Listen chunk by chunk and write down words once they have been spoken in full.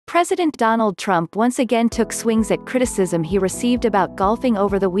President Donald Trump once again took swings at criticism he received about golfing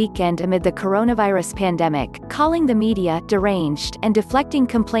over the weekend amid the coronavirus pandemic, calling the media deranged and deflecting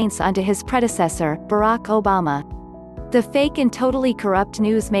complaints onto his predecessor, Barack Obama. "The fake and totally corrupt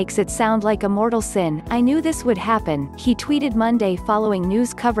news makes it sound like a mortal sin. I knew this would happen," he tweeted Monday following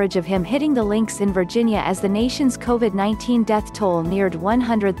news coverage of him hitting the links in Virginia as the nation's COVID-19 death toll neared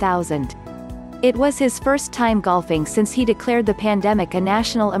 100,000. It was his first time golfing since he declared the pandemic a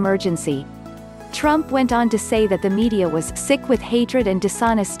national emergency. Trump went on to say that the media was sick with hatred and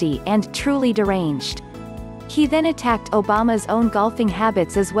dishonesty and truly deranged. He then attacked Obama's own golfing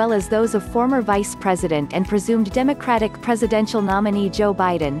habits as well as those of former vice president and presumed Democratic presidential nominee Joe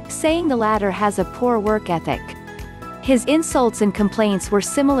Biden, saying the latter has a poor work ethic. His insults and complaints were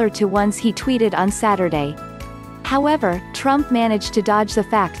similar to ones he tweeted on Saturday. However, Trump managed to dodge the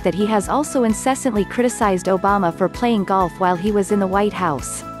fact that he has also incessantly criticized Obama for playing golf while he was in the White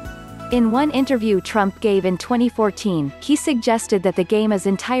House. In one interview Trump gave in 2014, he suggested that the game is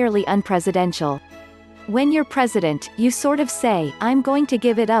entirely unpresidential. "When you're president, you sort of say, I'm going to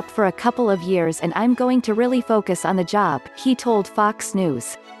give it up for a couple of years and I'm going to really focus on the job," he told Fox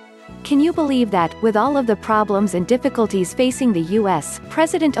News. Can you believe that, with all of the problems and difficulties facing the U.S.,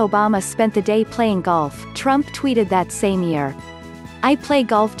 President Obama spent the day playing golf? Trump tweeted that same year. "I play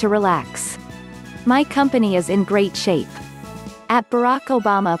golf to relax. My company is in great shape." At Barack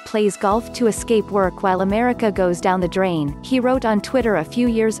Obama plays golf to escape work while America goes down the drain, he wrote on Twitter a few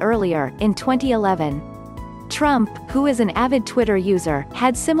years earlier, in 2011. Trump, who is an avid Twitter user,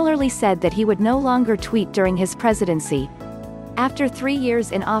 had similarly said that he would no longer tweet during his presidency. After 3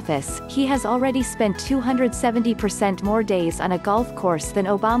 years in office, he has already spent 270% more days on a golf course than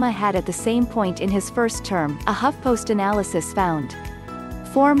Obama had at the same point in his first term, a HuffPost analysis found.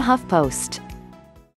 From HuffPost.